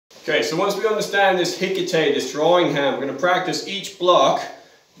Okay, so once we understand this hikite, this drawing hand, we're going to practice each block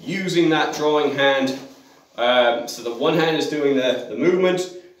using that drawing hand. So that one hand is doing the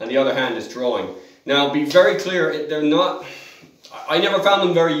movement and the other hand is drawing. Now be very clear, they're not, I never found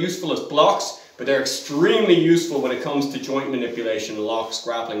them very useful as blocks, but they're extremely useful when it comes to joint manipulation, locks,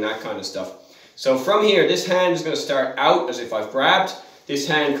 grappling, that kind of stuff. So from here, this hand is going to start out as if I've grabbed. This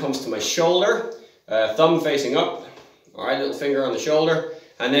hand comes to my shoulder, thumb facing up, all right, little finger on the shoulder.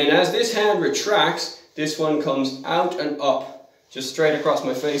 And then as this hand retracts, this one comes out and up, just straight across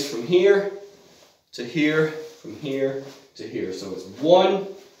my face from here to here, from here to here. So it's 1,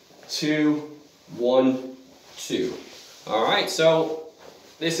 2, 1, 2. All right, so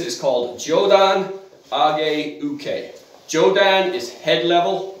this is called Jodan Age Uke. Jodan is head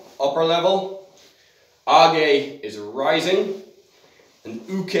level, upper level. Age is rising. And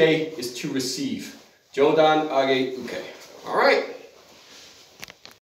Uke is to receive. Jodan Age Uke. All right.